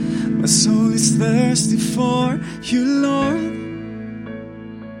My soul is thirsty for you, Lord.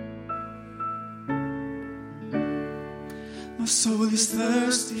 My soul is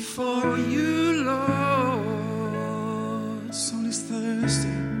thirsty for you, Lord. My soul is thirsty.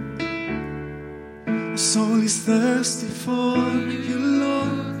 My soul is thirsty for you,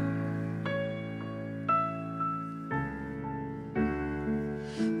 Lord.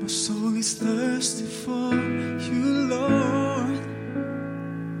 My soul is thirsty for you, Lord.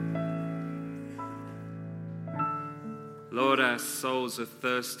 Lord, our souls are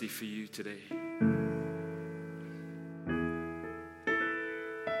thirsty for you today.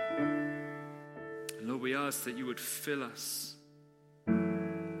 Lord, we ask that you would fill us.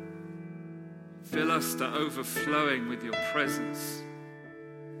 Fill us to overflowing with your presence.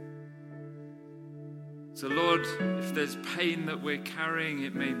 So Lord, if there's pain that we're carrying,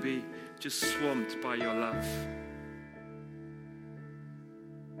 it may be just swamped by your love.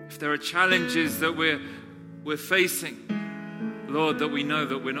 If there are challenges that we're facing, Lord, that we know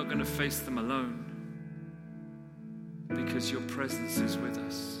that we're not going to face them alone because your presence is with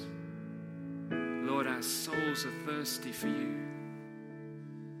us. Lord, our souls are thirsty for you.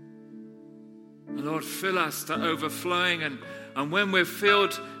 Lord, fill us to overflowing, and when we're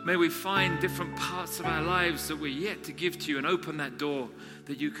filled, may we find different parts of our lives that we're yet to give to you, and open that door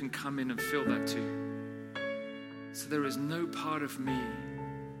that you can come in and fill that too. So there is no part of me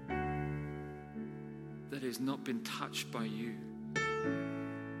that has not been touched by you.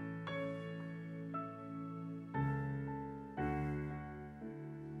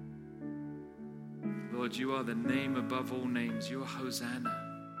 Lord, you are the name above all names. You are Hosanna.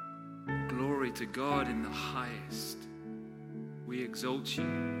 Glory to God in the highest. We exalt you.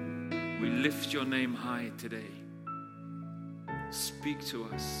 We lift your name high today. Speak to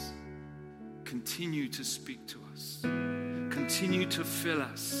us. Continue to speak to us. Continue to fill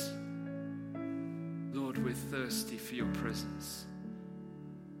us. Lord, we're thirsty for your presence.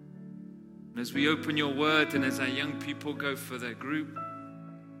 And as we open your word, and as our young people go for their group,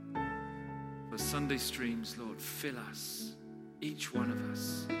 for Sunday streams, Lord, fill us, each one of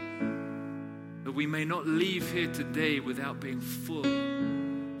us, that we may not leave here today without being full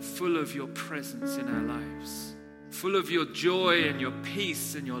of your presence in our lives, full of your joy and your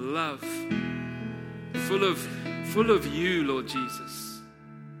peace and your love, full of you, Lord Jesus,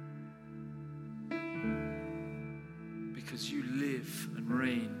 because you live and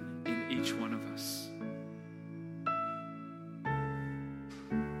reign in each one of us.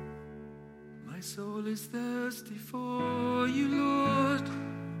 My soul is thirsty for you, Lord.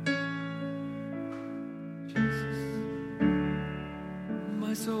 Jesus.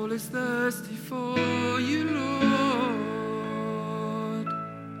 My soul is thirsty for you, Lord.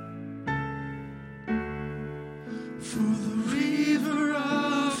 For the river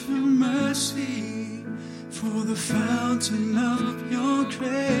of your mercy, for the fountain of your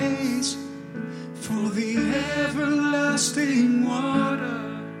grace, for the everlasting water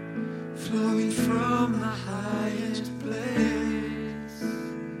flowing from the highest place.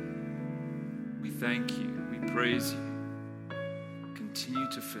 We thank you. We praise you. Continue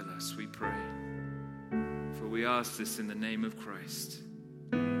to fill us, we pray. For we ask this in the name of Christ.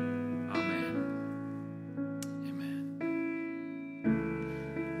 Amen. Amen.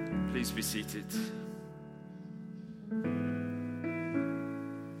 Please be seated.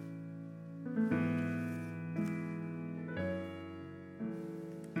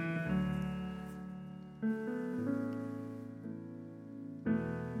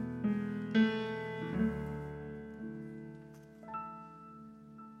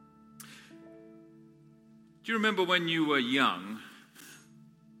 Do you remember when you were young?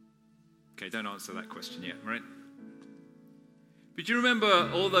 Okay, don't answer that question yet, right? But do you remember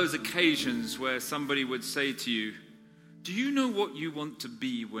all those occasions where somebody would say to you, do you know what you want to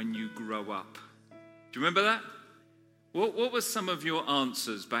be when you grow up? Do you remember that? What were some of your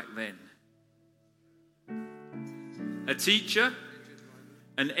answers back then? A teacher?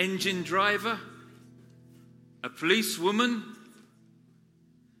 An engine driver? A policewoman?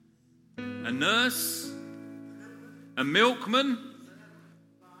 A nurse? A milkman?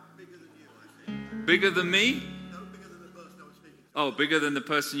 Bigger than me? Oh, bigger than the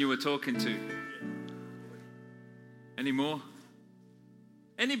person you were talking to. Any more?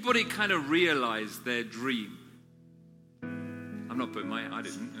 Anybody kind of realize their dream? I'm not putting I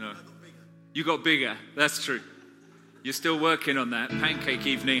didn't. No. You got bigger. That's true. You're still working on that. Pancake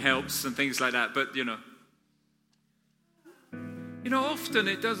evening helps and things like that. But, often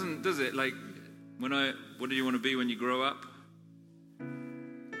it doesn't, does it? Like, what do you want to be when you grow up?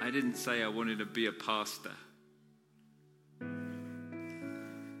 I didn't say I wanted to be a pastor.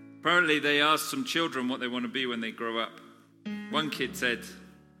 Apparently, they asked some children what they want to be when they grow up. One kid said,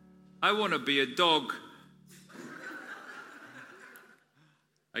 "I want to be a dog."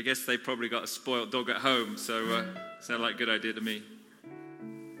 I guess they probably got a spoiled dog at home, so sounded like a good idea to me.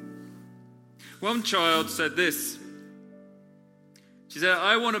 One child said this. She said,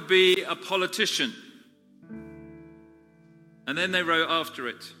 "I want to be a politician." And then they wrote after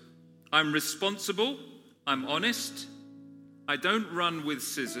it, "I'm responsible, I'm honest, I don't run with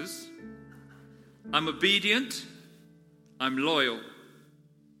scissors, I'm obedient, I'm loyal,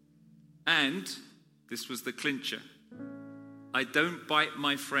 and," this was the clincher, "I don't bite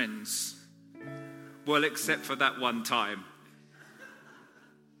my friends. Well, except for that one time."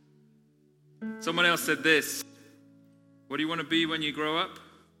 Someone else said this. "What do you want to be when you grow up?"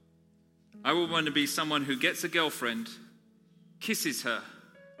 "I will want to be someone who gets a girlfriend, kisses her,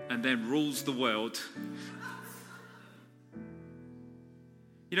 and then rules the world."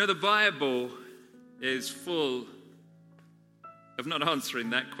 You know, the Bible is full of not answering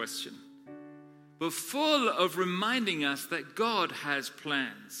that question, but full of reminding us that God has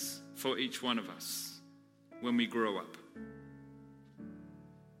plans for each one of us when we grow up.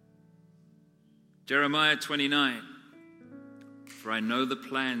 Jeremiah 29, "For I know the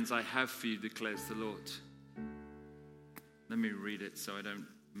plans I have for you, declares the Lord." Let me read it so I don't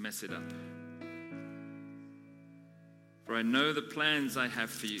mess it up. "For I know the plans I have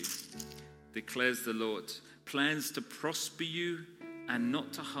for you, declares the Lord. Plans to prosper you and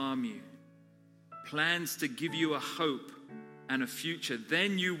not to harm you. Plans to give you a hope and a future.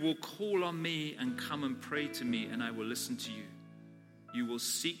 Then you will call on me and come and pray to me, and I will listen to you. You will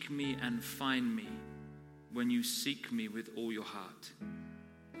seek me and find me when you seek me with all your heart."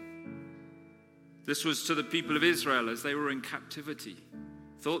 This was to the people of Israel as they were in captivity.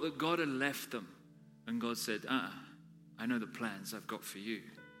 Thought that God had left them. And God said, I know the plans I've got for you.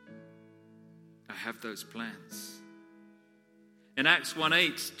 I have those plans. In Acts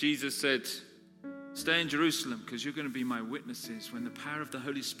 1:8, Jesus said, "Stay in Jerusalem because you're going to be my witnesses. When the power of the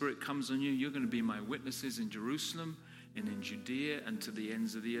Holy Spirit comes on you, you're going to be my witnesses in Jerusalem and in Judea and to the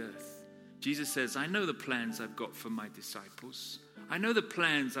ends of the earth." Jesus says, "I know the plans I've got for my disciples. I know the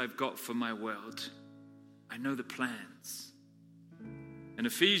plans I've got for my world. I know the plans." In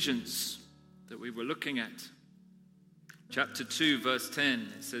Ephesians that we were looking at, chapter 2, verse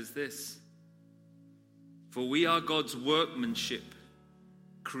 10, it says this, "For we are God's workmanship,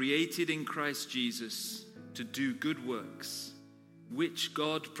 created in Christ Jesus to do good works, which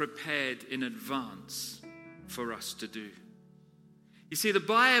God prepared in advance for us to do." You see, the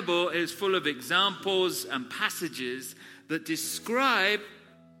Bible is full of examples and passages that describe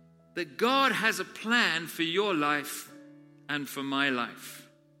that God has a plan for your life and for my life.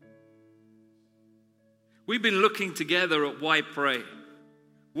 We've been looking together at why pray.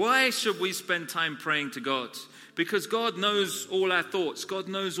 Why should we spend time praying to God? Because God knows all our thoughts. God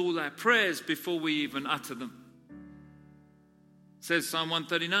knows all our prayers before we even utter them. It says Psalm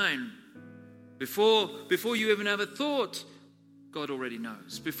 139, before you even have a thought, God already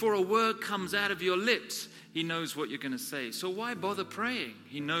knows. Before a word comes out of your lips, He knows what you're going to say. So why bother praying?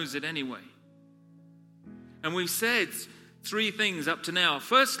 He knows it anyway. And we've said 3 things up to now.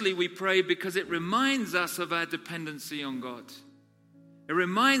 Firstly, we pray because it reminds us of our dependency on God. It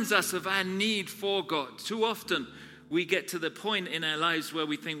reminds us of our need for God. Too often, we get to the point in our lives where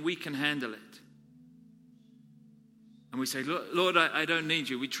we think we can handle it. And we say, "Lord, I don't need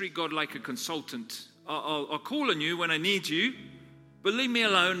you." We treat God like a consultant. I'll call on you when I need you, but leave me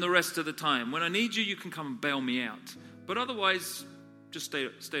alone the rest of the time. When I need you, you can come and bail me out. But otherwise, just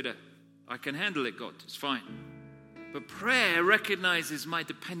stay there. I can handle it, God. It's fine. But prayer recognizes my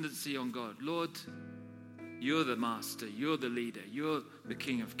dependency on God. Lord, you're the master. You're the leader. You're the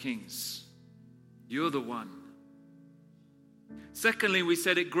King of Kings. You're the one. Secondly, we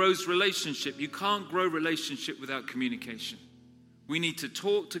said it grows relationship. You can't grow relationship without communication. We need to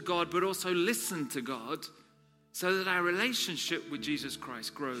talk to God, but also listen to God, so that our relationship with Jesus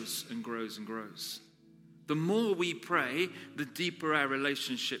Christ grows and grows and grows. The more we pray, the deeper our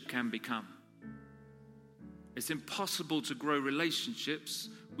relationship can become. It's impossible to grow relationships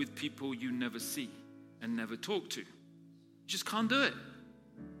with people you never see and never talk to. You just can't do it.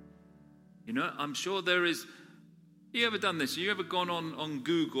 You know, I'm sure there is. You ever done this? You ever gone on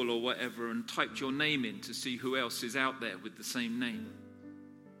Google or whatever and typed your name in to see who else is out there with the same name?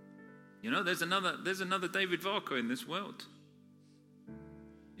 You know, there's another David Varco in this world.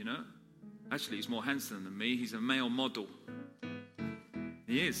 You know, actually he's more handsome than me. He's a male model.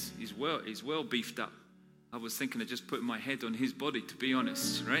 He is. He's well beefed up. I was thinking of just putting my head on his body, to be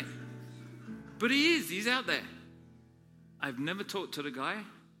honest, right? But he is. He's out there. I've never talked to the guy.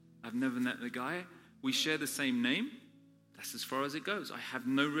 I've never met the guy. We share the same name. That's as far as it goes. I have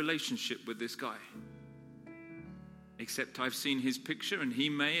no relationship with this guy. Except I've seen his picture, and he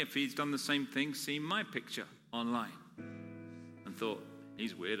may, if he's done the same thing, seen my picture online. And thought,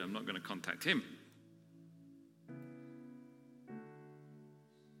 he's weird, I'm not going to contact him.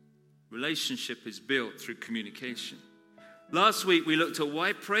 Relationship is built through communication. Last week we looked at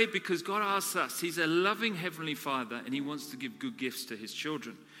why pray, because God asks us. He's a loving Heavenly Father and He wants to give good gifts to His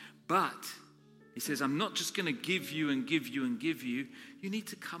children. But He says, I'm not just going to give you and give you and give you. You need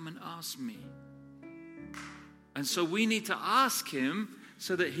to come and ask me. And so we need to ask Him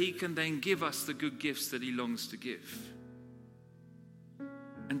so that He can then give us the good gifts that He longs to give.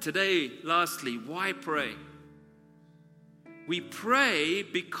 And today, lastly, why pray? We pray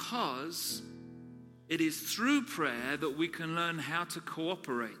because it is through prayer that we can learn how to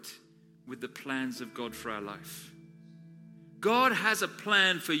cooperate with the plans of God for our life. God has a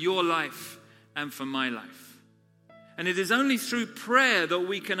plan for your life and for my life. And it is only through prayer that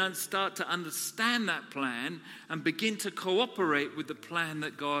we can start to understand that plan and begin to cooperate with the plan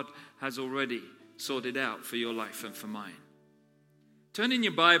that God has already sorted out for your life and for mine. Turn in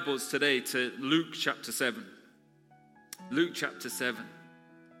your Bibles today to Luke chapter 7. Luke chapter 7.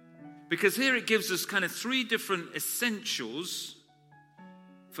 Because here it gives us kind of three different essentials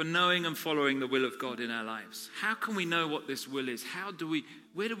for knowing and following the will of God in our lives. How can we know what this will is?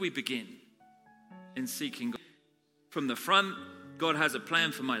 Where do we begin in seeking God? From the front, God has a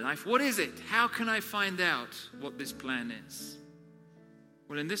plan for my life. What is it? How can I find out what this plan is?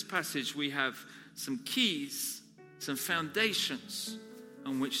 Well, in this passage, we have some keys, some foundations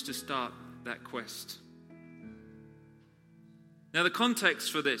on which to start that quest. Now, the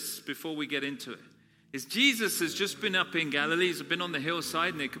context for this, before we get into it, is Jesus has just been up in Galilee. He's been on the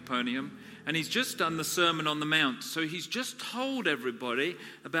hillside near Capernaum, and he's just done the Sermon on the Mount. So he's just told everybody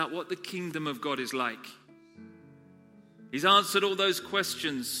about what the kingdom of God is like. He's answered all those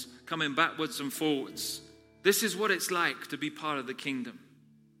questions coming backwards and forwards. This is what it's like to be part of the kingdom.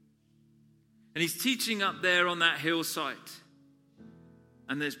 And he's teaching up there on that hillside.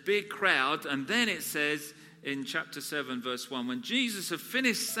 And there's big crowd, and then it says in chapter 7, verse 1, when Jesus had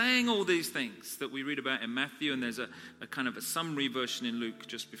finished saying all these things that we read about in Matthew, and there's a kind of a summary version in Luke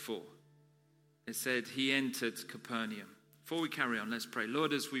just before, it said he entered Capernaum. Before we carry on, let's pray.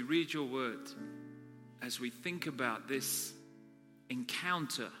 Lord, as we read your word, as we think about this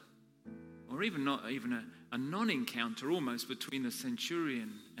encounter, or even not even a non-encounter almost between the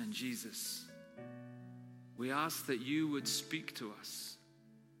centurion and Jesus, we ask that you would speak to us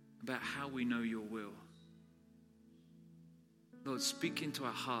about how we know your will. Lord, speak into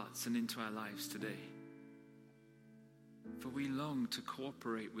our hearts and into our lives today. For we long to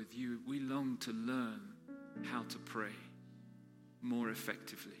cooperate with you. We long to learn how to pray more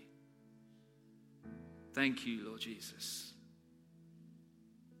effectively. Thank you, Lord Jesus.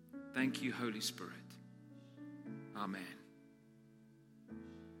 Thank you, Holy Spirit. Amen.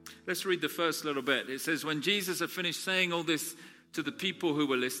 Let's read the first little bit. It says, when Jesus had finished saying all this to the people who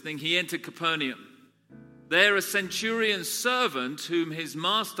were listening, he entered Capernaum. There a centurion's servant, whom his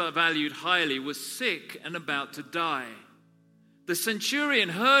master valued highly, was sick and about to die. The centurion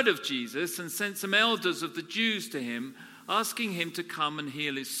heard of Jesus and sent some elders of the Jews to him, asking him to come and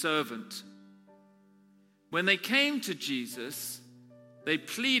heal his servant. When they came to Jesus, they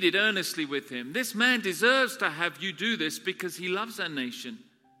pleaded earnestly with him, "This man deserves to have you do this because he loves our nation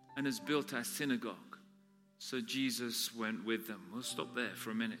and has built our synagogue." So Jesus went with them. We'll stop there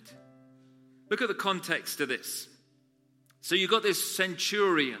for a minute. Look at the context of this. So you've got this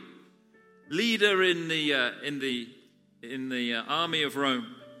centurion, leader in the army of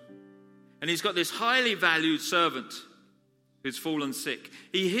Rome, and he's got this highly valued servant who's fallen sick.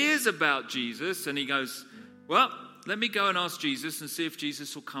 He hears about Jesus and he goes, "Well, let me go and ask Jesus and see if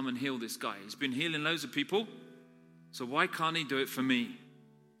Jesus will come and heal this guy. He's been healing loads of people, so why can't he do it for me?"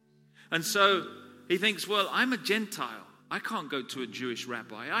 And so he thinks, well, I'm a Gentile. I can't go to a Jewish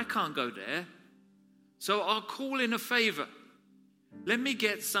rabbi. I can't go there. So I'll call in a favor. Let me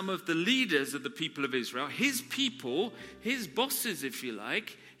get some of the leaders of the people of Israel, his people, his bosses, if you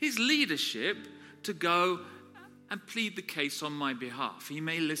like, his leadership, to go and plead the case on my behalf. He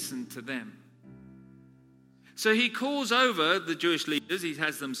may listen to them. So he calls over the Jewish leaders. He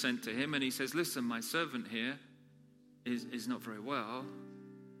has them sent to him, and he says, "Listen, my servant here is not very well.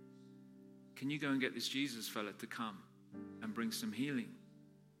 Can you go and get this Jesus fella to come and bring some healing?"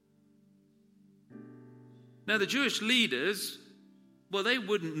 Now, the Jewish leaders, well, they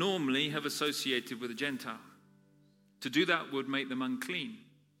wouldn't normally have associated with a Gentile. To do that would make them unclean.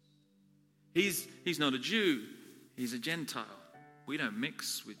 He's not a Jew, he's a Gentile. We don't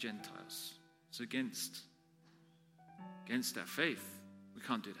mix with Gentiles. It's against our faith. We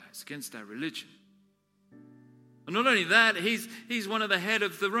can't do that. It's against our religion. And not only that, he's one of the head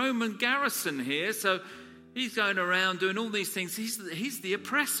of the Roman garrison here, so he's going around doing all these things. He's the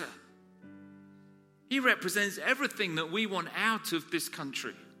oppressor. He represents everything that we want out of this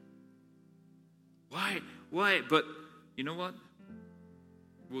country. Why? But you know what?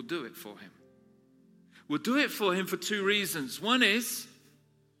 We'll do it for him. We'll do it for him for two reasons. One is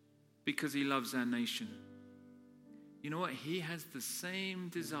because he loves our nation. You know what? He has the same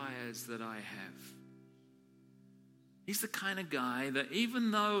desires that I have. He's the kind of guy that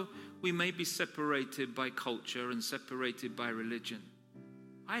even though we may be separated by culture and separated by religion,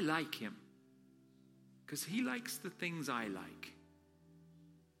 I like him because he likes the things I like.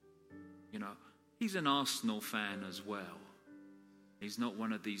 You know, he's an Arsenal fan as well. He's not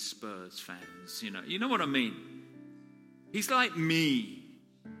one of these Spurs fans, You know what I mean? He's like me,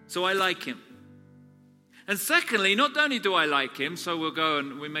 so I like him. And secondly, not only do I like him, so we'll go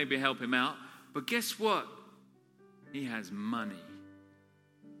and we maybe help him out, but guess what? He has money.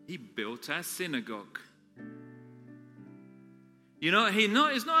 He built our synagogue. You know, he's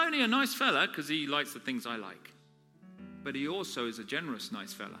not only a nice fella because he likes the things I like, but he also is a generous,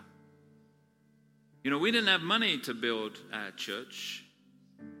 nice fella. You know, we didn't have money to build our church,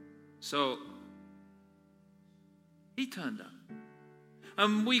 so he turned up.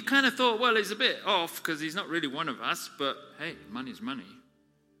 And we kind of thought, well, he's a bit off because he's not really one of us, but hey, money's money.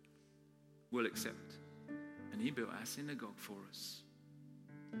 We'll accept. And he built our synagogue for us.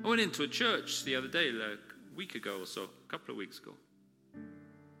 I went into a church the other day, like a week ago or so, a couple of weeks ago.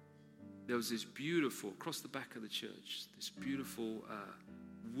 There was this beautiful, across the back of the church, this beautiful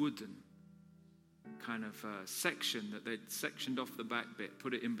wooden kind of section that they'd sectioned off the back bit,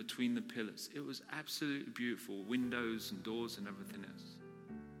 put it in between the pillars. It was absolutely beautiful, windows and doors and everything else.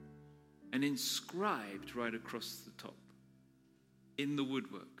 And inscribed right across the top, in the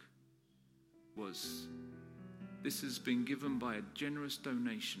woodwork, was, "This has been given by a generous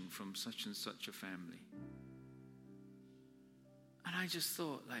donation from such and such a family." And I just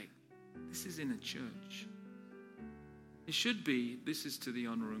thought, this is in a church. It should be, this is to the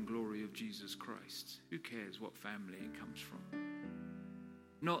honor and glory of Jesus Christ. Who cares what family it comes from?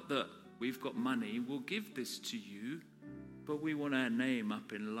 Not that we've got money, we'll give this to you, but we want our name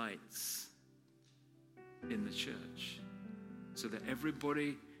up in lights in the church so that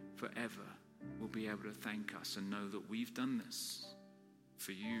everybody forever will be able to thank us and know that we've done this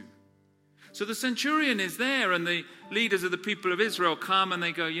for you. So the centurion is there and the leaders of the people of Israel come and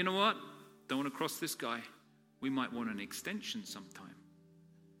they go, you know what? Don't want to cross this guy. We might want an extension sometime.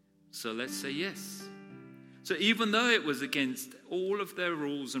 So let's say yes. So even though it was against all of their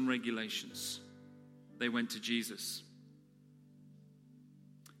rules and regulations, they went to Jesus.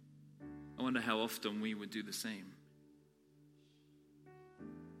 I wonder how often we would do the same.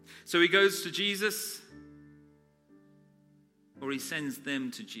 So he goes to Jesus, or he sends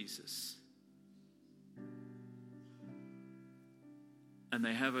them to Jesus. And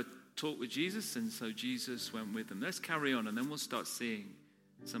they have a talk with Jesus, and so Jesus went with them. Let's carry on, and then we'll start seeing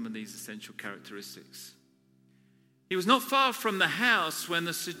some of these essential characteristics. He was not far from the house when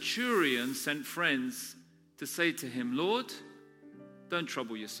the centurion sent friends to say to him, "Lord, don't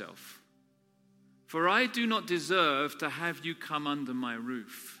trouble yourself, for I do not deserve to have you come under my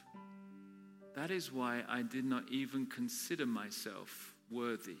roof. That is why I did not even consider myself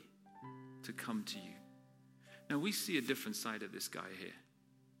worthy to come to you." Now we see a different side of this guy here.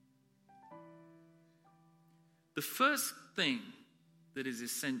 The first thing that is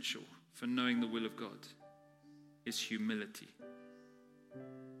essential for knowing the will of God is humility.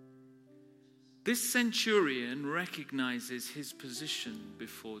 This centurion recognizes his position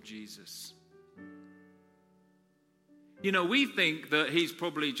before Jesus. You know, we think that he's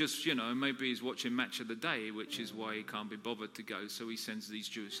probably just, maybe he's watching Match of the Day, which is why he can't be bothered to go, so he sends these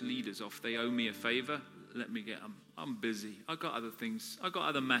Jewish leaders off. They owe me a favor. Let me get them. I'm busy. I've got other things. I've got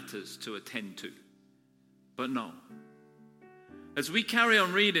other matters to attend to. But no. As we carry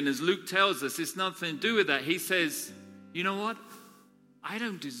on reading, as Luke tells us, it's nothing to do with that. He says, you know what? I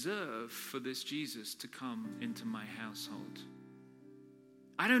don't deserve for this Jesus to come into my household.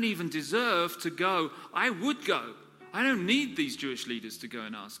 I don't even deserve to go. I would go. I don't need these Jewish leaders to go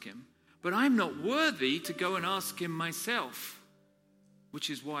and ask him. But I'm not worthy to go and ask him myself, which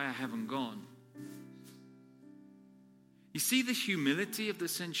is why I haven't gone. You see the humility of the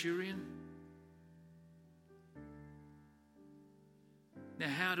centurion? Now,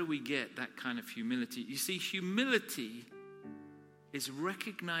 how do we get that kind of humility? You see, humility is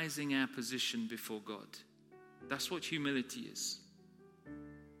recognizing our position before God. That's what humility is.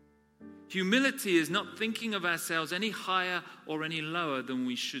 Humility is not thinking of ourselves any higher or any lower than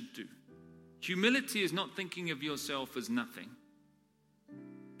we should do. Humility is not thinking of yourself as nothing.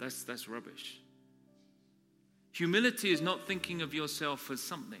 That's rubbish. Humility is not thinking of yourself as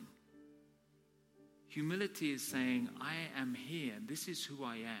something. Humility is saying, I am here. This is who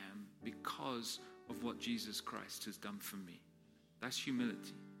I am because of what Jesus Christ has done for me. That's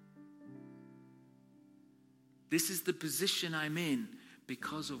humility. This is the position I'm in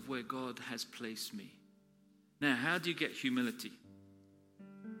because of where God has placed me. Now, how do you get humility?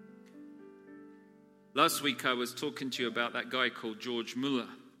 Last week I was talking to you about that guy called George Muller,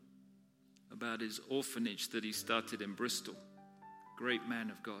 about his orphanage that he started in Bristol. Great man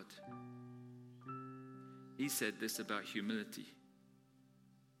of God. He said this about humility.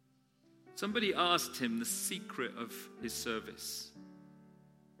 Somebody asked him the secret of his service.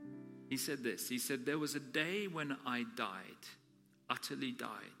 He said this. He said, there was a day when I died, utterly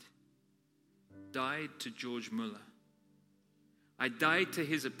died to George Muller. I died to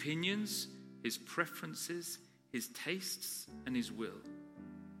his opinions, his preferences, his tastes, and his will.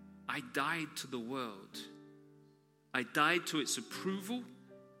 I died to the world. I died to its approval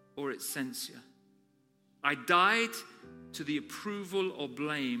or its censure. I died to the approval or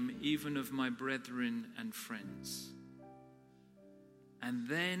blame even of my brethren and friends.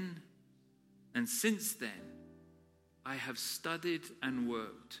 And since then, I have studied and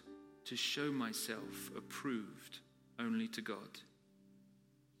worked to show myself approved only to God.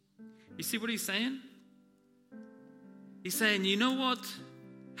 You see what he's saying? He's saying, you know what?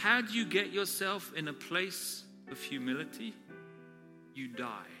 How do you get yourself in a place of humility? You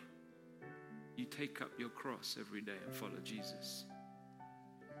die. You take up your cross every day and follow Jesus.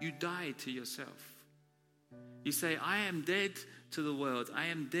 You die to yourself. You say, I am dead to the world. I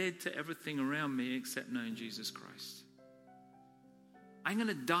am dead to everything around me except knowing Jesus Christ. I'm going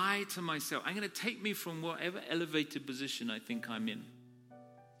to die to myself. I'm going to take me from whatever elevated position I think I'm in.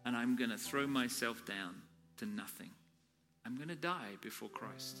 And I'm going to throw myself down to nothing. I'm going to die before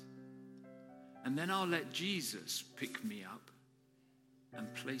Christ. And then I'll let Jesus pick me up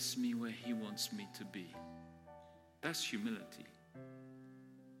and place me where he wants me to be. That's humility.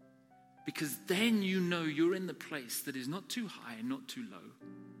 Because then you know you're in the place that is not too high and not too low.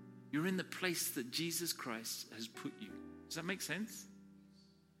 You're in the place that Jesus Christ has put you. Does that make sense?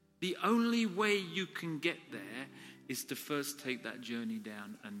 The only way you can get there is to first take that journey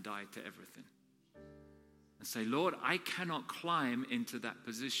down and die to everything. And say, Lord, I cannot climb into that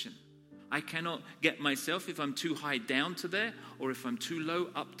position. I cannot get myself, if I'm too high, down to there, or if I'm too low,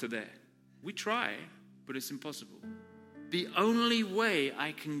 up to there. We try, but it's impossible. The only way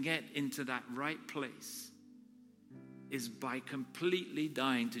I can get into that right place is by completely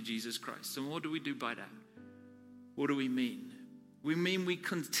dying to Jesus Christ. And what do we do by that? What do we mean? We mean we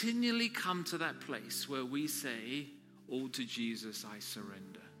continually come to that place where we say, all to Jesus I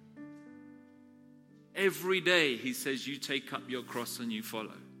surrender. Every day, he says, you take up your cross and you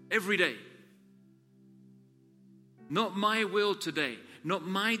follow. Every day. Not my will today. Not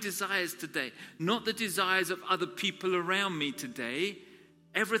my desires today. Not the desires of other people around me today.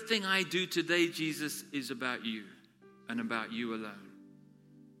 Everything I do today, Jesus, is about you and about you alone.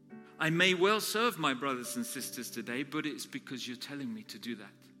 I may well serve my brothers and sisters today, but it's because you're telling me to do that.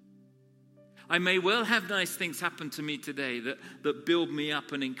 I may well have nice things happen to me today that build me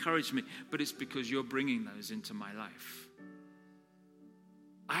up and encourage me, but it's because you're bringing those into my life.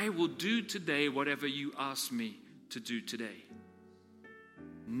 I will do today whatever you ask me to do today.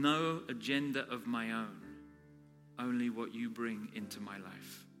 No agenda of my own, only what you bring into my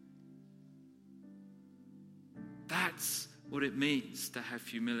life. That's what it means to have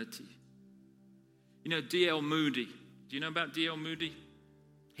humility. You know, D.L. Moody. Do you know about D.L. Moody?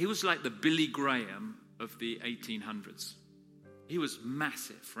 He was like the Billy Graham of the 1800s. He was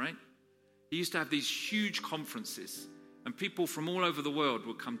massive, right? He used to have these huge conferences, and people from all over the world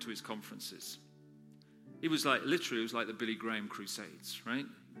would come to his conferences. He was like, literally, it was like the Billy Graham Crusades, right?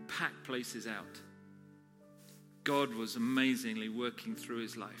 Packed places out. God was amazingly working through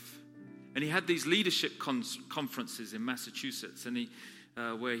his life. And he had these leadership conferences in Massachusetts, and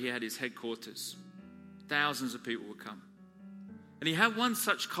where he had his headquarters. Thousands of people would come. And he had one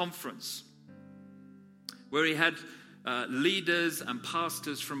such conference where he had leaders and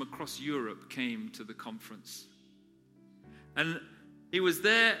pastors from across Europe came to the conference. And he was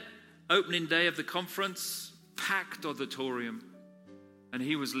there, opening day of the conference, packed auditorium. And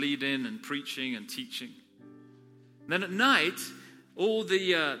he was leading and preaching and teaching. And then at night, all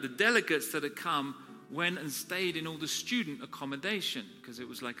the delegates that had come went and stayed in all the student accommodation because it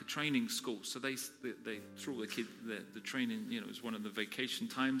was like a training school. So they threw all the kids, the training, it was one of the vacation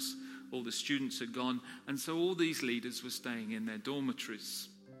times all the students had gone. And so all these leaders were staying in their dormitories.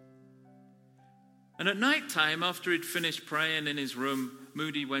 And at night time, after he'd finished praying in his room,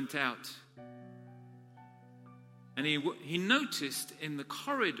 Moody went out. And he noticed in the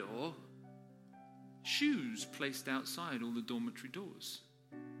corridor shoes placed outside all the dormitory doors.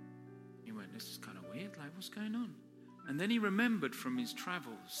 He went, this is kind of weird, like what's going on? And then he remembered from his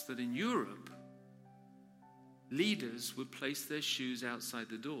travels that in Europe, leaders would place their shoes outside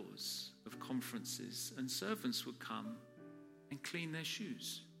the doors of conferences, and servants would come and clean their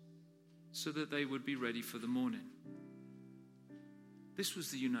shoes so that they would be ready for the morning. This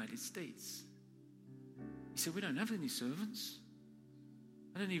was the United States. He said, we don't have any servants.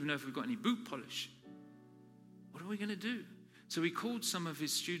 I don't even know if we've got any boot polish. What are we going to do? So he called some of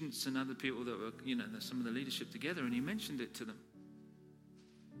his students and other people that were, some of the leadership together, and he mentioned it to them.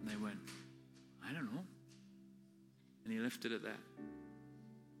 And they went, I don't know. And he left it at that.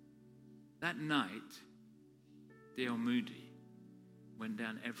 That night, D.L. Moody went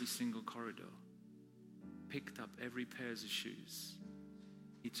down every single corridor, picked up every pair of shoes.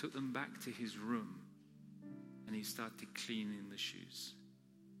 He took them back to his room, and he started cleaning the shoes.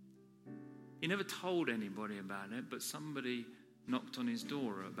 He never told anybody about it, but somebody knocked on his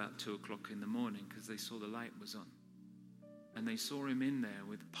door at about 2 o'clock in the morning because they saw the light was on. And they saw him in there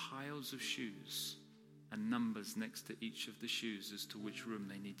with piles of shoes and numbers next to each of the shoes as to which room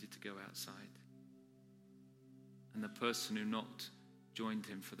they needed to go outside. And the person who knocked joined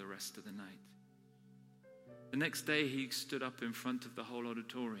him for the rest of the night. The next day he stood up in front of the whole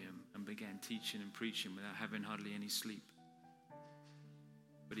auditorium and began teaching and preaching without having hardly any sleep.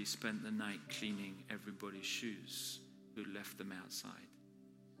 But he spent the night cleaning everybody's shoes who left them outside.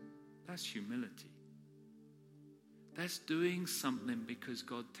 That's humility. That's doing something because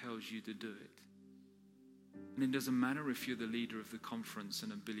God tells you to do it. And it doesn't matter if you're the leader of the conference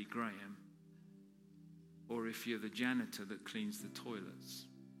and a Billy Graham, or if you're the janitor that cleans the toilets.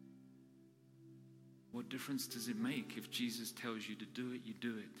 What difference does it make? If Jesus tells you to do it, you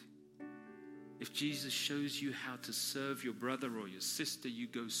do it. If Jesus shows you how to serve your brother or your sister, you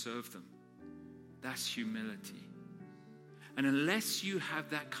go serve them. That's humility. And unless you have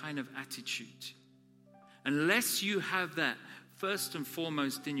that kind of attitude, unless you have that first and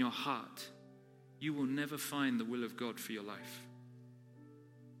foremost in your heart, you will never find the will of God for your life.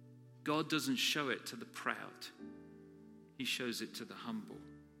 God doesn't show it to the proud. He shows it to the humble.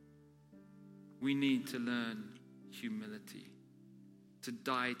 We need to learn humility, to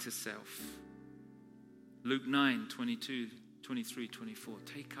die to self. Luke 9, 22, 23, 24.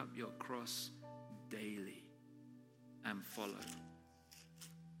 Take up your cross daily and follow.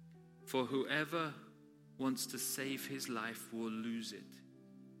 For whoever wants to save his life will lose it.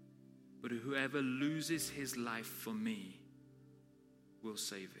 But whoever loses his life for me will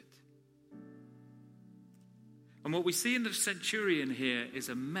save it. And what we see in the centurion here is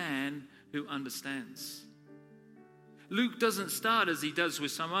a man who understands. Luke doesn't start as he does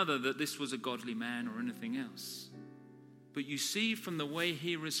with some other that this was a godly man or anything else. But you see from the way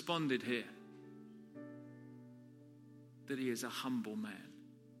he responded here that he is a humble man.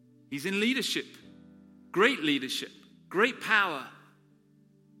 He's in leadership, great power.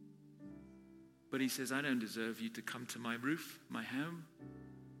 But he says, I don't deserve you to come to my roof, my home.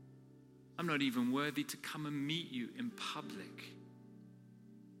 I'm not even worthy to come and meet you in public.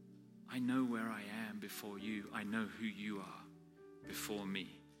 I know where I am before you. I know who you are before me.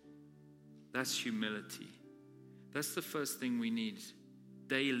 That's humility. That's the first thing we need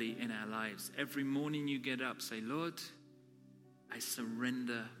daily in our lives. Every morning you get up, say, Lord, I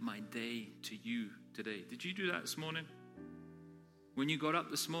surrender my day to you today. Did you do that this morning? When you got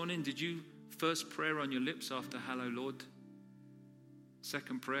up this morning, did you first prayer on your lips after hello, Lord?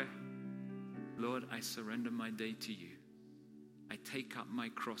 Second prayer, Lord, I surrender my day to you. I take up my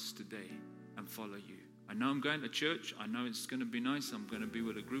cross today and follow you. I know I'm going to church. I know it's going to be nice. I'm going to be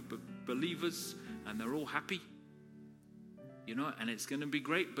with a group of believers and they're all happy. And it's going to be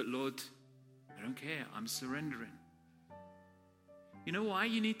great. But Lord, I don't care. I'm surrendering. You know why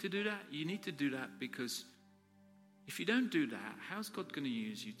you need to do that? You need to do that because if you don't do that, how's God going to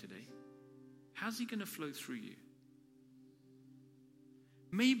use you today? How's he going to flow through you?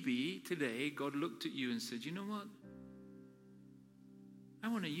 Maybe today God looked at you and said, you know what? I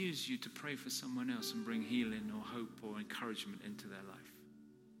want to use you to pray for someone else and bring healing or hope or encouragement into their life.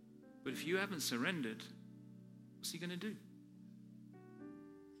 But if you haven't surrendered, what's he going to do?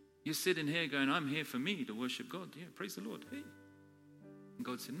 You're sitting here going, I'm here for me to worship God. Yeah, praise the Lord. Hey. And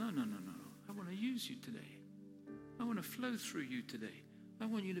God said, no. I want to use you today. I want to flow through you today. I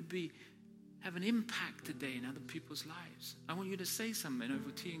want you to be have an impact today in other people's lives. I want you to say something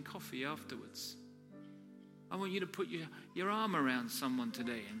over tea and coffee afterwards. I want you to put your arm around someone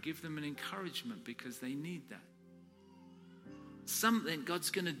today and give them an encouragement because they need that. Something God's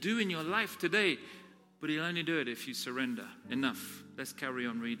going to do in your life today, but he'll only do it if you surrender. Enough. Let's carry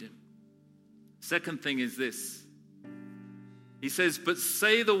on reading. Second thing is this. He says, but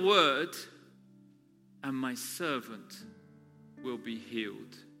say the word and my servant will be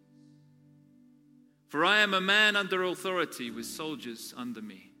healed. For I am a man under authority with soldiers under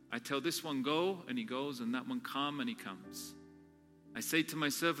me. I tell this one go and he goes, and that one come and he comes. I say to my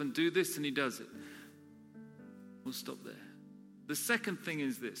servant, do this, and he does it. We'll stop there. The second thing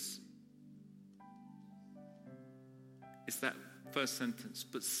is this. It's that first sentence.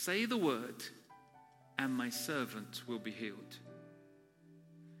 But say the word and my servant will be healed.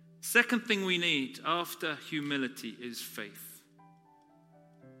 Second thing we need after humility is faith.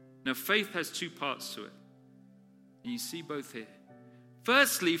 Now, faith has two parts to it. And you see both here.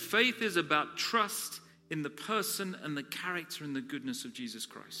 Firstly, faith is about trust in the person and the character and the goodness of Jesus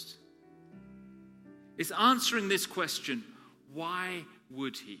Christ. It's answering this question, why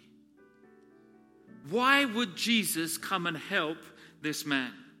would he? Why would Jesus come and help this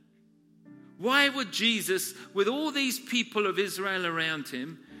man? Why would Jesus, with all these people of Israel around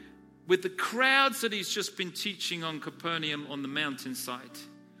him, with the crowds that he's just been teaching on Capernaum on the mountainside,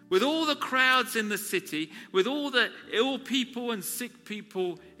 with all the crowds in the city, with all the ill people and sick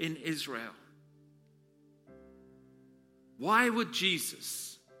people in Israel, why would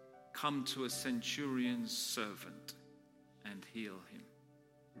Jesus come to a centurion's servant and heal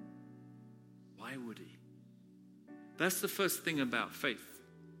him? Why would he? That's the first thing about faith.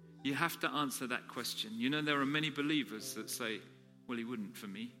 You have to answer that question. You know, there are many believers that say, well, he wouldn't for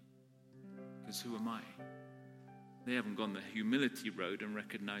me, because who am I? They haven't gone the humility road and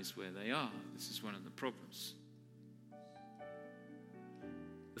recognized where they are. This is one of the problems.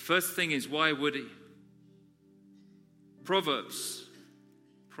 The first thing is, why would he? Proverbs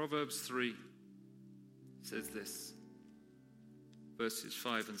 3 says this, verses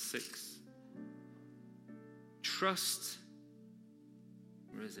 5 and 6. Trust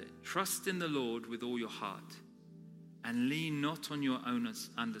in the Lord with all your heart, and lean not on your own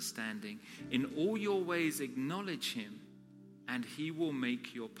understanding. In all your ways acknowledge him, and he will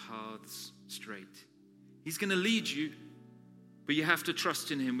make your paths straight. He's going to lead you, but you have to trust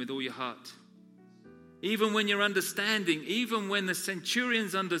in him with all your heart. Even when you're understanding, even when the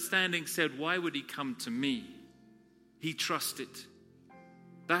centurion's understanding said, why would he come to me? He trusted.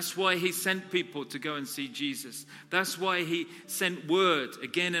 That's why he sent people to go and see Jesus. That's why he sent word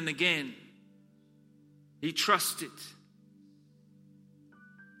again and again. He trusted.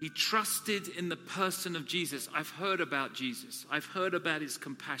 He trusted in the person of Jesus. I've heard about Jesus. I've heard about his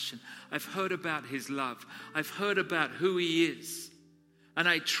compassion. I've heard about his love. I've heard about who he is. And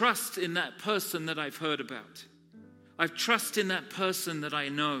I trust in that person that I've heard about. I trust in that person that I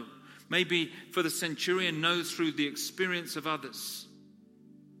know. Maybe for the centurion, know through the experience of others.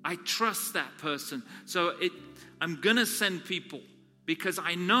 I trust that person. So I'm going to send people because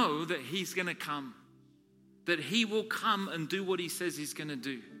I know that he's going to come. That he will come and do what he says he's going to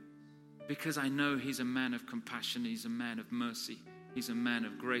do. Because I know he's a man of compassion. He's a man of mercy. He's a man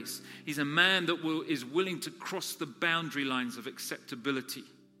of grace. He's a man that is willing to cross the boundary lines of acceptability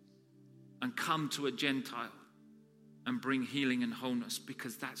and come to a Gentile and bring healing and wholeness,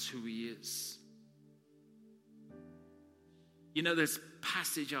 because that's who he is. You know, there's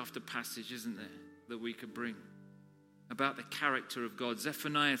passage after passage, isn't there, that we could bring about the character of God.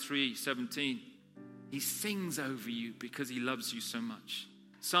 Zephaniah 3:17. He sings over you because he loves you so much.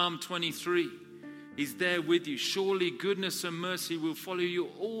 Psalm 23. He's there with you. Surely goodness and mercy will follow you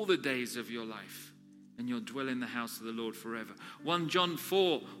all the days of your life, and you'll dwell in the house of the Lord forever. 1 John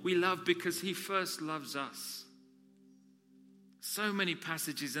 4. We love because he first loves us. So many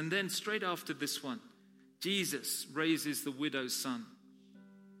passages. And then straight after this one, Jesus raises the widow's son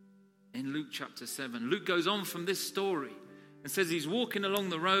in Luke chapter 7. Luke goes on from this story and says he's walking along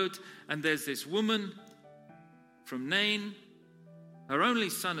the road, and there's this woman from Nain. Her only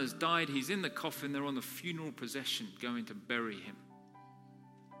son has died. He's in the coffin. They're on the funeral procession going to bury him.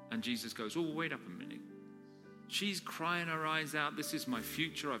 And Jesus goes, oh, wait up a minute. She's crying her eyes out. This is my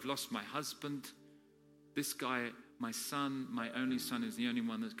future. I've lost my husband. This guy, my son, my only son, is the only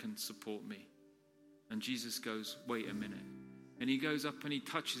one that can support me. And Jesus goes, wait a minute. And he goes up and he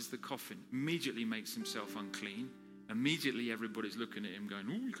touches the coffin. Immediately makes himself unclean. Immediately everybody's looking at him going,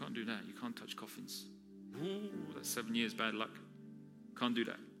 oh, you can't do that. You can't touch coffins. Oh, that's 7 years bad luck. Can't do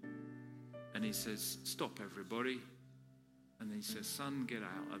that. And he says, stop everybody. And then he says, son, get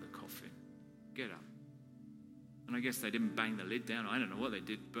out of the coffin. get up. And I guess they didn't bang the lid down. I don't know what they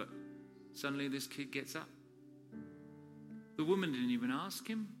did, but suddenly this kid gets up. The woman didn't even ask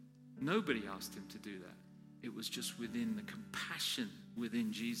him. Nobody asked him to do that. It was just within the compassion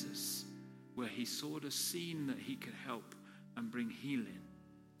within Jesus, where he saw the scene that he could help and bring healing.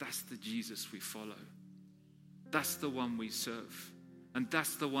 That's the Jesus we follow. That's the one we serve. And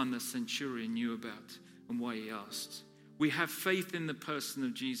that's the one the centurion knew about and why he asked. We have faith in the person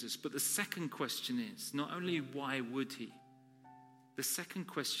of Jesus. But the second question is, not only why would he? The second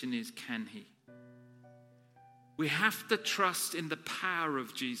question is, can he? We have to trust in the power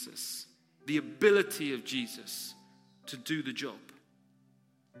of Jesus, the ability of Jesus to do the job.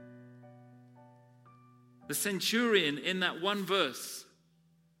 The centurion in that one verse,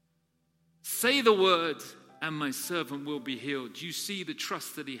 say the word and my servant will be healed. You see the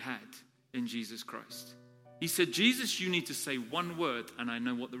trust that he had in Jesus Christ. He said, Jesus, you need to say one word and I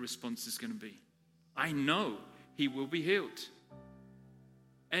know what the response is going to be. I know he will be healed.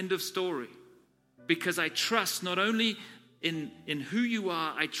 End of story. Because I trust not only in who you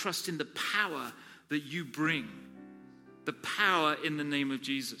are, I trust in the power that you bring. The power in the name of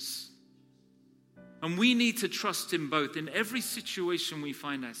Jesus. And we need to trust him both in every situation we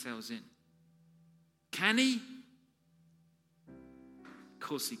find ourselves in. Can he? Of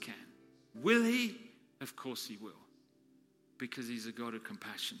course he can. Will he? Of course he will. Because he's a God of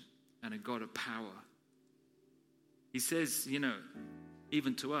compassion and a God of power. He says,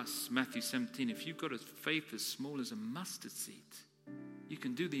 even to us, Matthew 17, if you've got a faith as small as a mustard seed, you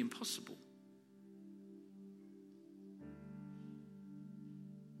can do the impossible.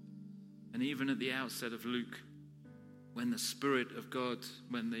 And even at the outset of Luke, when the Spirit of God,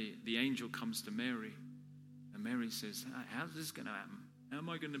 when the angel comes to Mary, and Mary says, how's this going to happen? How am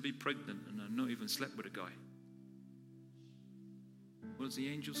I going to be pregnant and I've not even slept with a guy? What does the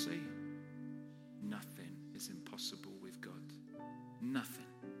angel say? Nothing is impossible with God. Nothing.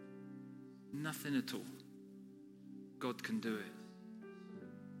 Nothing at all. God can do it.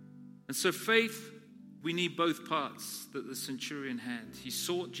 And so faith, we need both parts that the centurion had. He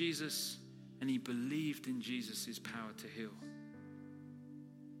sought Jesus and he believed in Jesus' power to heal.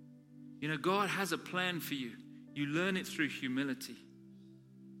 God has a plan for you. You learn it through humility.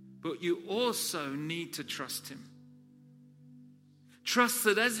 But you also need to trust him. Trust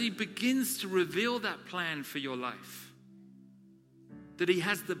that as he begins to reveal that plan for your life, that he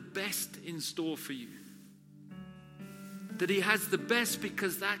has the best in store for you. That he has the best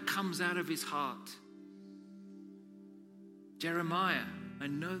because that comes out of his heart. Jeremiah, I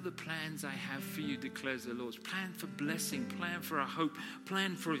know the plans I have for you, declares the Lord. Plan for blessing, plan for a hope,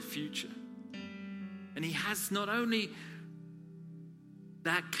 plan for a future. And he has not only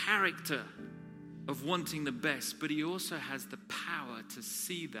that character of wanting the best, but he also has the power to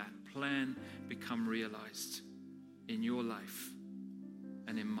see that plan become realized in your life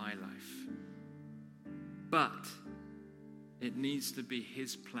and in my life. But it needs to be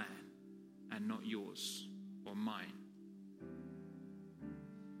his plan and not yours or mine.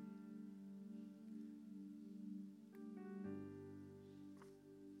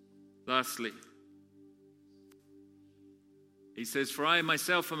 Lastly, he says, for I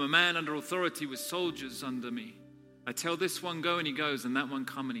myself am a man under authority with soldiers under me. I tell this one, go, and he goes, and that one,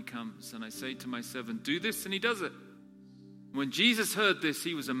 come, and he comes. And I say to my servant, do this, and he does it. When Jesus heard this,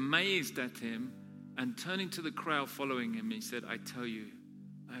 he was amazed at him, and turning to the crowd following him, he said, I tell you,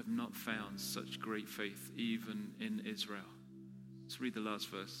 I have not found such great faith even in Israel. Let's read the last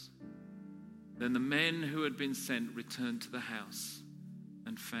verse. Then the men who had been sent returned to the house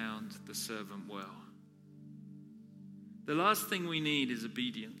and found the servant well. The last thing we need is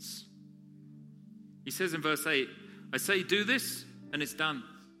obedience. He says in verse 8, I say do this and it's done.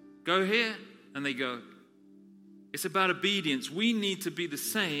 Go here and they go. It's about obedience. We need to be the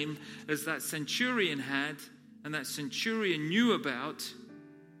same as that centurion had and that centurion knew about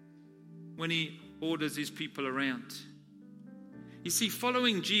when he orders his people around. You see,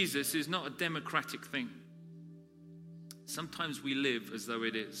 following Jesus is not a democratic thing. Sometimes we live as though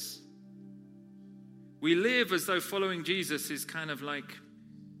it is. We live as though following Jesus is kind of like,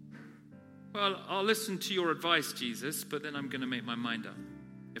 well, I'll listen to your advice, Jesus, but then I'm going to make my mind up.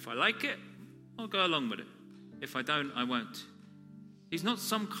 If I like it, I'll go along with it. If I don't, I won't. He's not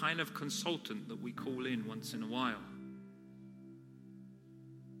some kind of consultant that we call in once in a while.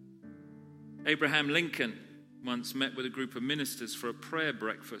 Abraham Lincoln once met with a group of ministers for a prayer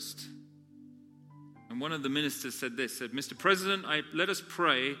breakfast. And one of the ministers said this, said, Mr. President, let us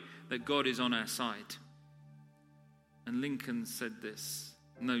pray that God is on our side. And Lincoln said this,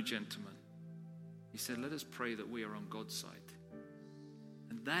 no, gentlemen. He said, let us pray that we are on God's side.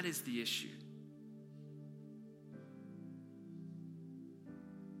 And that is the issue.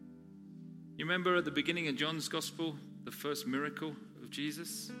 You remember at the beginning of John's Gospel, the first miracle of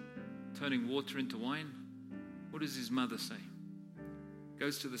Jesus, turning water into wine? What does his mother say?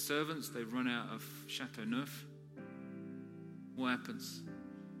 Goes to the servants, they've run out of Chateau Neuf. What happens?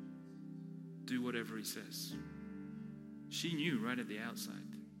 Do whatever he says. She knew right at the outside.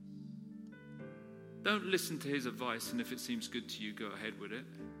 Don't listen to his advice, and if it seems good to you, go ahead with it.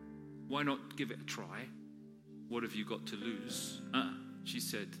 Why not give it a try? What have you got to lose? She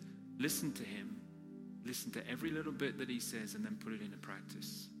said, listen to him. Listen to every little bit that he says and then put it into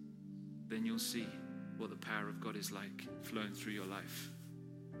practice. Then you'll see what the power of God is like flowing through your life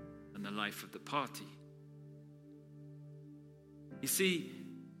and the life of the party. You see,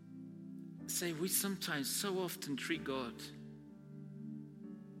 we sometimes so often treat God.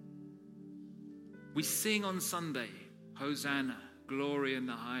 We sing on Sunday, Hosanna, glory in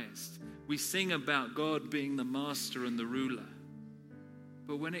the highest. We sing about God being the master and the ruler.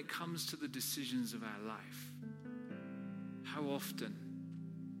 But when it comes to the decisions of our life, how often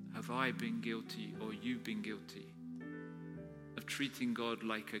have I been guilty or you been guilty of treating God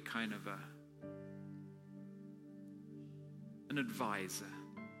like a kind of an advisor?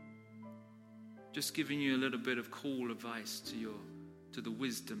 Just giving you a little bit of cool advice to the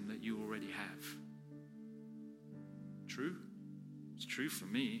wisdom that you already have. True? It's true for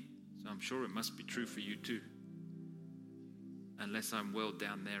me, so I'm sure it must be true for you too. Unless I'm well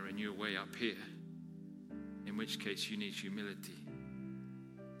down there and you're way up here, in which case you need humility.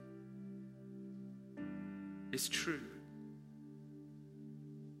 It's true.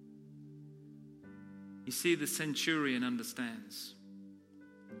 You see, the centurion understands.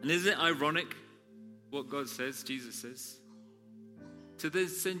 And isn't it ironic what God says, Jesus says? To the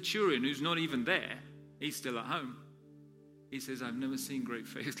centurion who's not even there, he's still at home. He says, I've never seen great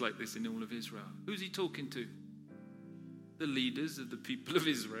faith like this in all of Israel. Who's he talking to? The leaders of the people of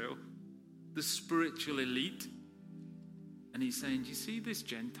Israel, the spiritual elite. And he's saying, do you see this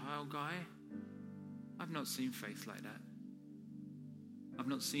Gentile guy? I've not seen faith like that. I've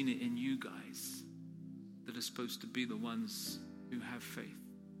not seen it in you guys that are supposed to be the ones who have faith.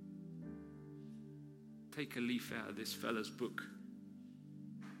 Take a leaf out of this fella's book.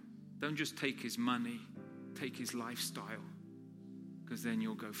 Don't just take his money, take his lifestyle, because then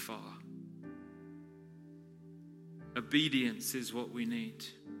you'll go far. Obedience is what we need.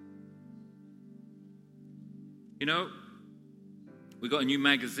 You know, we got a new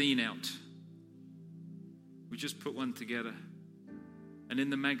magazine out. We just put one together. And in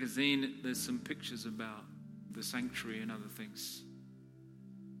the magazine, there's some pictures about the sanctuary and other things.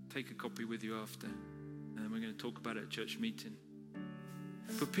 Take a copy with you after. And then we're going to talk about it at church meeting.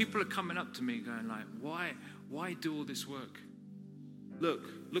 But people are coming up to me going like, why do all this work?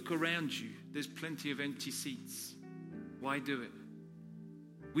 Look around you. There's plenty of empty seats. Why do it?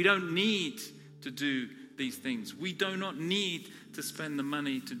 We don't need to do these things. We do not need to spend the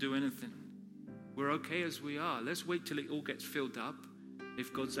money to do anything. We're okay as we are. Let's wait till it all gets filled up.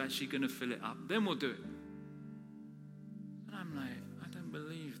 If God's actually going to fill it up, then we'll do it. And I'm like, I don't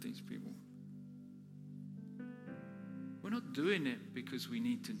believe these people. We're not doing it because we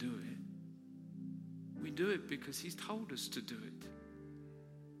need to do it. We do it because He's told us to do it.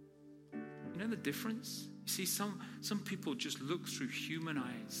 You know the difference? You see, some people just look through human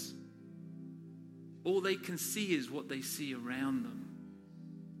eyes. All they can see is what they see around them.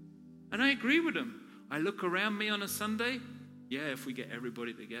 And I agree with them. I look around me on a Sunday. Yeah, if we get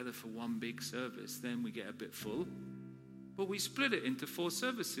everybody together for one big service, then we get a bit full. But we split it into 4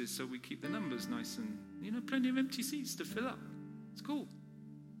 services so we keep the numbers nice and, plenty of empty seats to fill up. It's cool.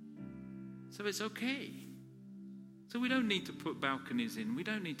 So it's okay. So we don't need to put balconies in. We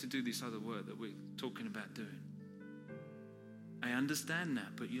don't need to do this other work that we're talking about doing. I understand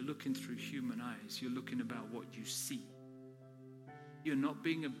that, but you're looking through human eyes. You're looking about what you see. You're not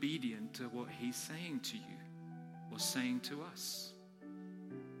being obedient to what He's saying to you or saying to us.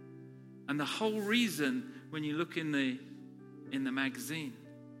 And the whole reason, when you look in the magazine,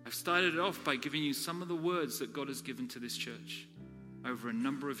 I've started it off by giving you some of the words that God has given to this church over a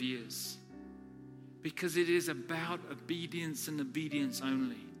number of years. Because it is about obedience and obedience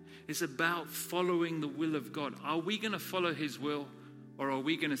only. It's about following the will of God. Are we going to follow His will? Or are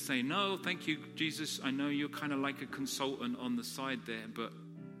we going to say, no, thank you, Jesus. I know you're kind of like a consultant on the side there, but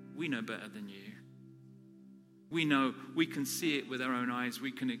we know better than you. We know, we can see it with our own eyes.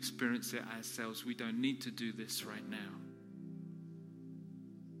 We can experience it ourselves. We don't need to do this right now.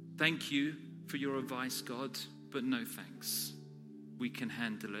 Thank you for your advice, God, but no thanks. We can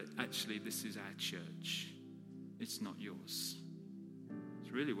handle it. Actually, this is our church. It's not yours.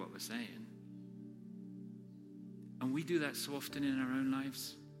 It's really what we're saying. And we do that so often in our own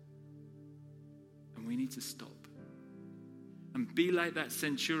lives. need to stop and be like that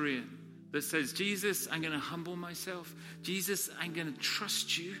centurion that says, Jesus, I'm going to humble myself. Jesus, I'm going to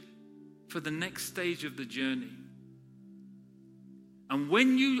trust you for the next stage of the journey. And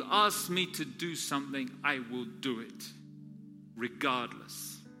when you ask me to do something, I will do it,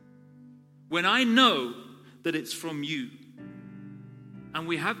 regardless. When I know that it's from you, and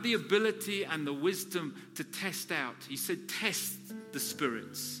we have the ability and the wisdom to test out. He said, test the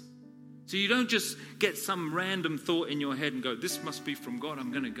spirits. So you don't just get some random thought in your head and go, this must be from God, I'm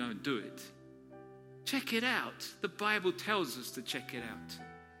going to go and do it. Check it out. The Bible tells us to check it out.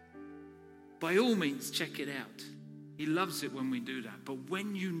 By all means, check it out. He loves it when we do that. But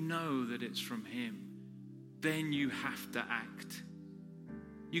when you know that it's from him, then you have to act.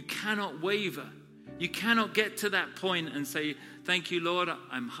 You cannot waver. You cannot get to that point and say, thank you, Lord,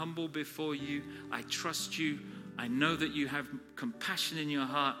 I'm humble before you. I trust you. I know that you have compassion in your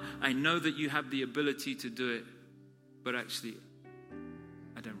heart. I know that you have the ability to do it. But actually,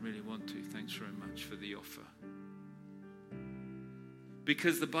 I don't really want to. Thanks very much for the offer.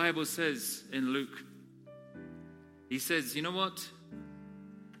 Because the Bible says in Luke, he says, you know what?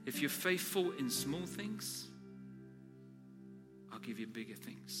 If you're faithful in small things, I'll give you bigger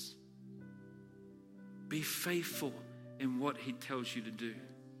things. Be faithful in what he tells you to do.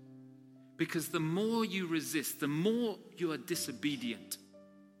 Because the more you resist, the more you are disobedient,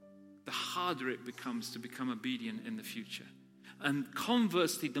 the harder it becomes to become obedient in the future. And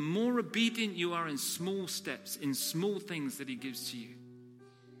conversely, the more obedient you are in small steps, in small things that he gives to you,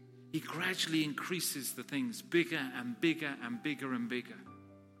 he gradually increases the things bigger and bigger and bigger and bigger.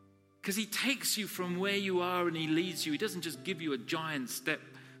 Because he takes you from where you are and he leads you. He doesn't just give you a giant step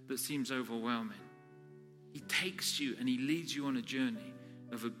that seems overwhelming. He takes you and he leads you on a journey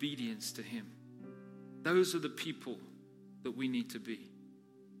of obedience to him. Those are the people that we need to be.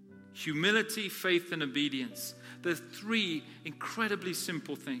 Humility, faith, and obedience. They're three incredibly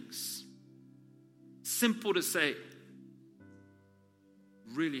simple things. Simple to say,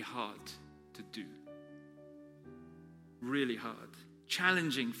 really hard to do. Really hard.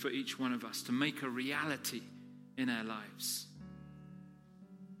 Challenging for each one of us to make a reality in our lives.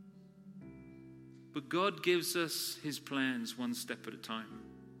 But God gives us his plans one step at a time.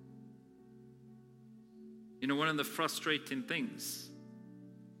 You know, one of the frustrating things,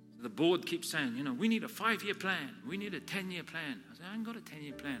 the board keeps saying, we need a 5-year plan. We need a 10-year plan. I said, I haven't got a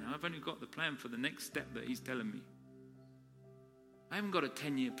 10-year plan. I've only got the plan for the next step that he's telling me. I haven't got a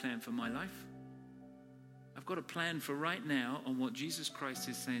 10-year plan for my life. I've got a plan for right now on what Jesus Christ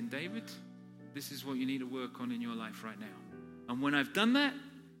is saying, David, this is what you need to work on in your life right now. And when I've done that,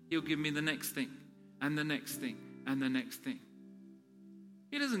 he'll give me the next thing, and the next thing, and the next thing.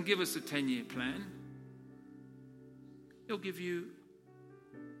 He doesn't give us a 10-year plan. He'll give you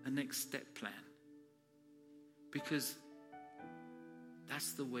a next step plan. Because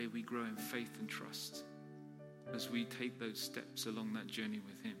that's the way we grow in faith and trust as we take those steps along that journey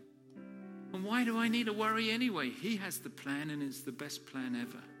with him. And why do I need to worry anyway? He has the plan, and it's the best plan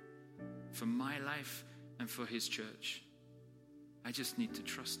ever for my life and for his church. I just need to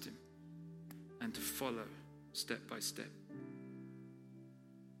trust him and to follow step by step.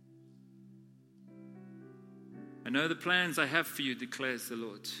 I know the plans I have for you, declares the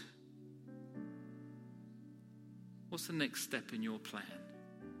Lord. What's the next step in your plan?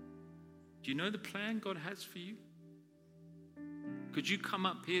 Do you know the plan God has for you? Could you come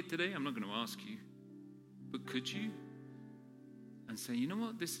up here today? I'm not going to ask you. But could you? And say, you know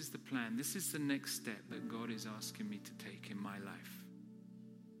what? This is the plan. This is the next step that God is asking me to take in my life.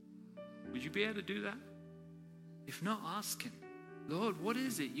 Would you be able to do that? If not, ask him. Lord, what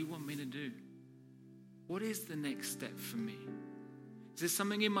is it you want me to do? What is the next step for me? Is there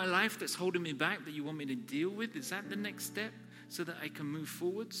something in my life that's holding me back that you want me to deal with? Is that the next step so that I can move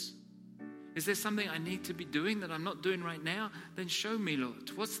forwards? Is there something I need to be doing that I'm not doing right now? Then show me,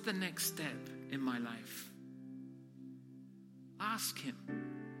 Lord. What's the next step in my life? Ask him.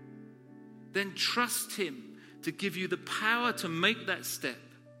 Then trust him to give you the power to make that step.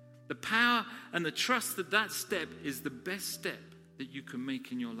 The power and the trust that that step is the best step that you can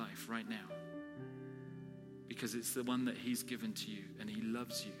make in your life right now. Because it's the one that he's given to you, and he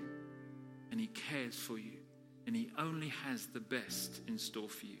loves you, and he cares for you, and he only has the best in store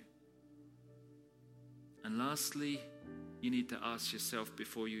for you. And lastly, you need to ask yourself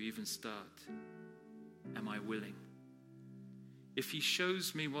before you even start, am I willing? If he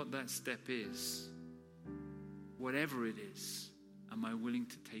shows me what that step is, whatever it is, am I willing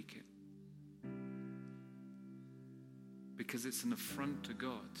to take it? Because it's an affront to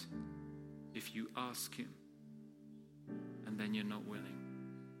God if you ask him and then you're not willing.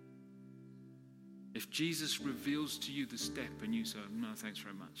 If If Jesus reveals to you the step and you say, no, thanks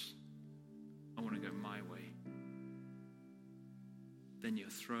very much, I want to go my way, then you're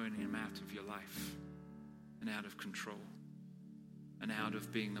throwing him out of your life and out of control and out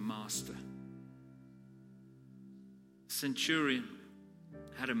of being the master. Centurion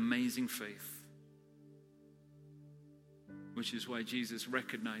had amazing faith, which is why Jesus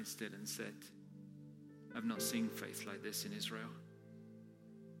recognized it and said, I've not seen faith like this in Israel.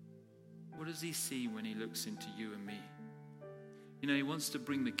 What does he see when he looks into you and me? You know, he wants to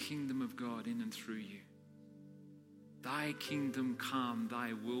bring the kingdom of God in and through you. Thy kingdom come,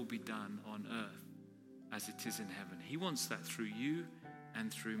 thy will be done on earth as it is in heaven. He wants that through you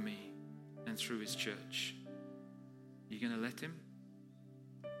and through me and through his church. You going to let him?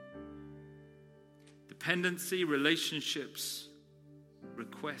 Dependency, relationships,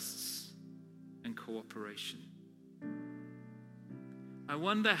 requests, and cooperation. I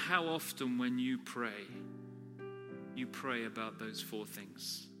wonder how often when you pray about those four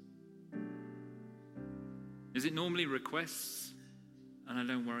things. Is it normally requests and I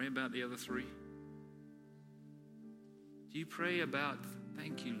don't worry about the other three? Do you pray about,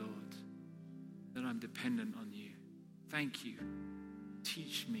 thank you, Lord, that I'm dependent on you. Thank you.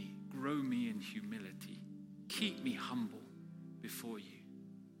 Teach me, grow me in humility. Keep me humble before you.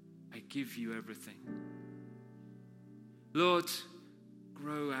 I give you everything. Lord,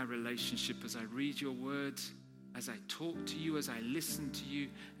 grow our relationship as I read your words, as I talk to you, as I listen to you,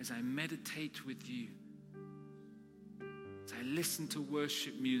 as I meditate with you, as I listen to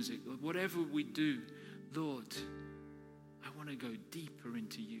worship music, whatever we do, Lord, I want to go deeper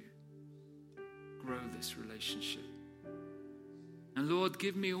into you. Grow this relationship. And Lord,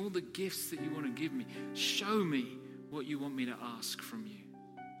 give me all the gifts that you want to give me. Show me what you want me to ask from you.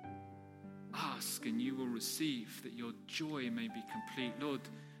 Ask and you will receive, that your joy may be complete. Lord,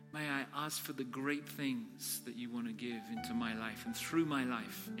 may I ask for the great things that you want to give into my life and through my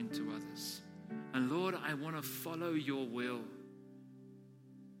life into others. And Lord, I want to follow your will.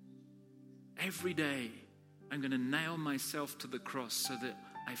 Every day, I'm going to nail myself to the cross so that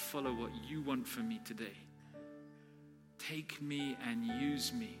I follow what you want for me today. Take me and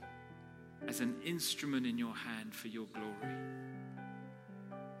use me as an instrument in your hand for your glory.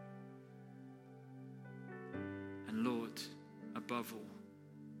 And Lord, above all,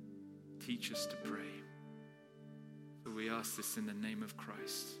 teach us to pray. For we ask this in the name of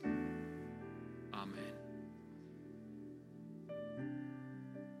Christ.